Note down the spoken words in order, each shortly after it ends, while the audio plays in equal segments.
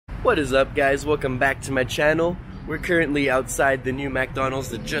What is up, guys? Welcome back to my channel. We're currently outside the new McDonald's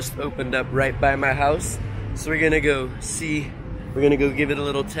that just opened up right by my house. So we're gonna go give it a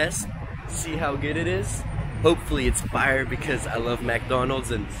little test, see how good it is. Hopefully it's fire because I love McDonald's,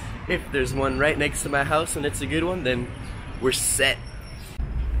 and if there's one right next to my house and it's a good one, then we're set.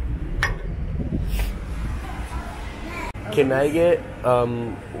 Can I get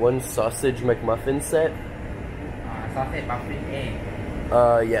one sausage McMuffin set? Sausage muffin egg.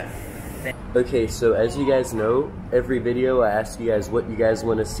 Yeah. Okay, so as you guys know, every video I ask you guys what you guys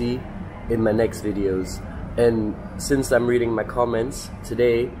want to see in my next videos. And since I'm reading my comments,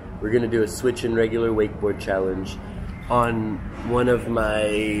 today we're gonna do a switch and regular wakeboard challenge. On one of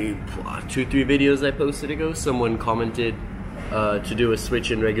my 2-3 videos I posted ago, someone commented to do a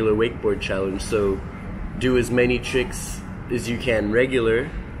switch and regular wakeboard challenge. So do as many tricks as you can regular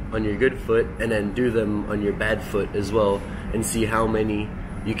on your good foot, and then do them on your bad foot as well, and see how many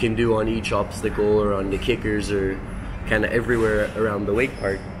you can do on each obstacle or on the kickers or kind of everywhere around the wake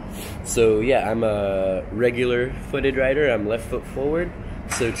park. So yeah, I'm a regular footed rider, I'm left foot forward.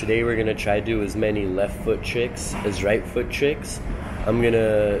 So today we're gonna try to do as many left foot tricks as right foot tricks. I'm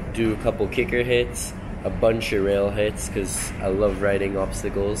gonna do a couple kicker hits, a bunch of rail hits because I love riding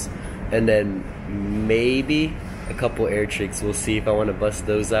obstacles, and then maybe a couple air tricks. We'll see if I want to bust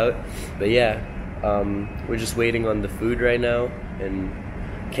those out. But yeah, we're just waiting on the food right now and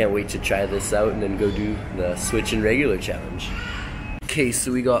can't wait to try this out and then go do the switch and regular challenge. Okay,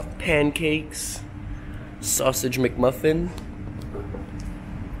 so we got pancakes, sausage McMuffin.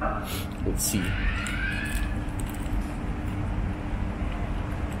 Let's see.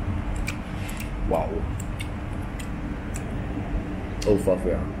 Wow. Oh fuck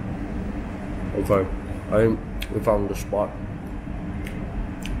yeah. Okay, we found the spot.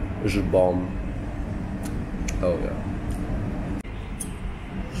 This is bomb. Oh yeah.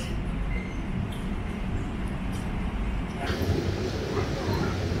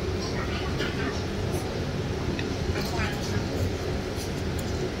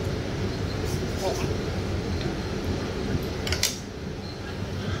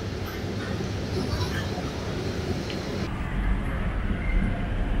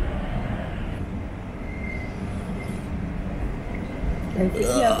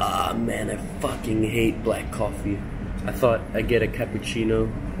 Man, I fucking hate black coffee. I thought I'd get a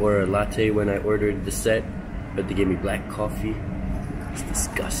cappuccino or a latte when I ordered the set, but they gave me black coffee. It's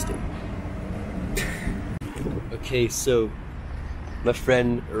disgusting. Okay, so my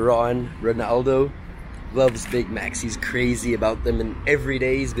friend Ronaldo loves Big Macs. He's crazy about them, and every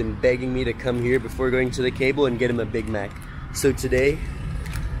day he's been begging me to come here before going to the cable and get him a Big Mac. So today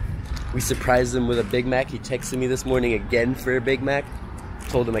we surprised him with a Big Mac. He texted me this morning again for a Big Mac.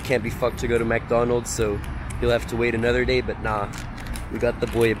 Told him I can't be fucked to go to McDonald's, so he'll have to wait another day, but nah, we got the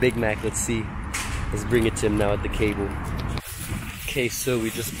boy a Big Mac. Let's see. Let's bring it to him now at the cable. Okay, so we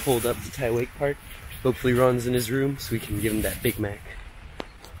just pulled up to Thai Wake Park. Hopefully Ron's in his room so we can give him that Big Mac.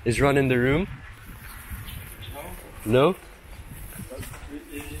 Is Ron in the room? No?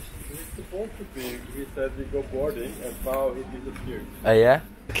 It's supposed to be. He said we go boarding and now he disappeared. Oh yeah?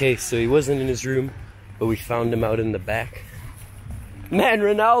 Okay, so he wasn't in his room, but we found him out in the back. Man,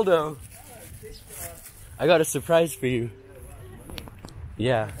 Ronaldo! I got a surprise for you.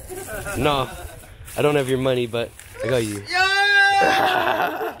 Yeah. No, I don't have your money, but I got you.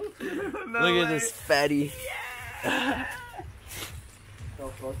 Yeah! Look at this fatty. Yeah!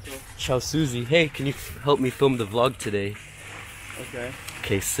 Ciao, Susie. Hey, can you help me film the vlog today? Okay.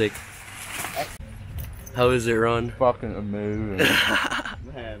 Okay, sick. How is it, Ron? Fucking amazing.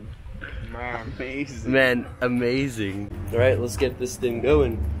 Man. Amazing. Man, amazing. Alright, let's get this thing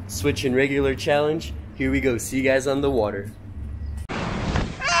going. Switch and regular challenge. Here we go. See you guys on the water.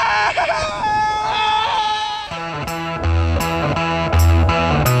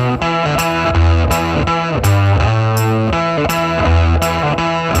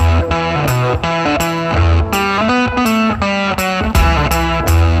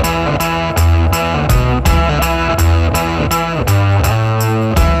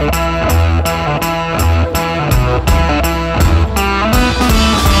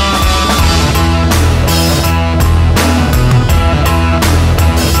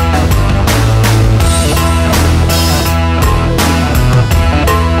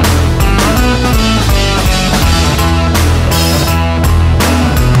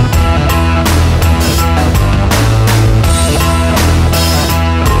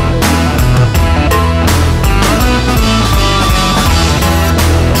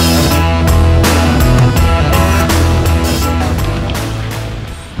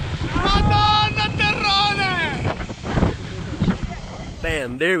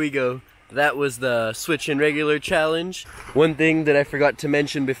 we go. That was the switch and regular challenge. One thing that I forgot to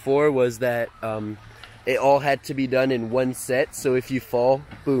mention before was that it all had to be done in one set. So if you fall,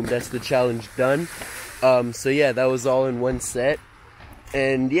 boom, that's the challenge done. So yeah, that was all in one set.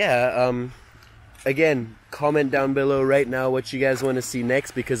 And yeah, again, comment down below right now what you guys want to see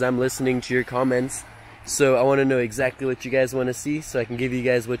next, because I'm listening to your comments. So I want to know exactly what you guys want to see so I can give you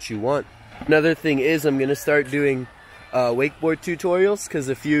guys what you want. Another thing is I'm going to start doing wakeboard tutorials, because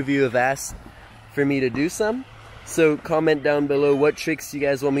a few of you have asked for me to do some. So comment down below what tricks you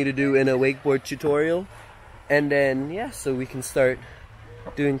guys want me to do in a wakeboard tutorial. And then, yeah, so we can start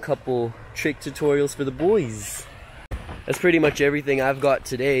doing a couple trick tutorials for the boys. That's pretty much everything I've got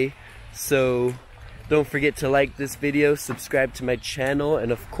today. So don't forget to like this video, subscribe to my channel,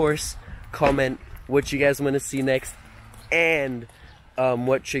 and of course comment what you guys want to see next, and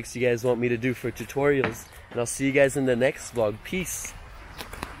what tricks you guys want me to do for tutorials. And I'll see you guys in the next vlog. Peace.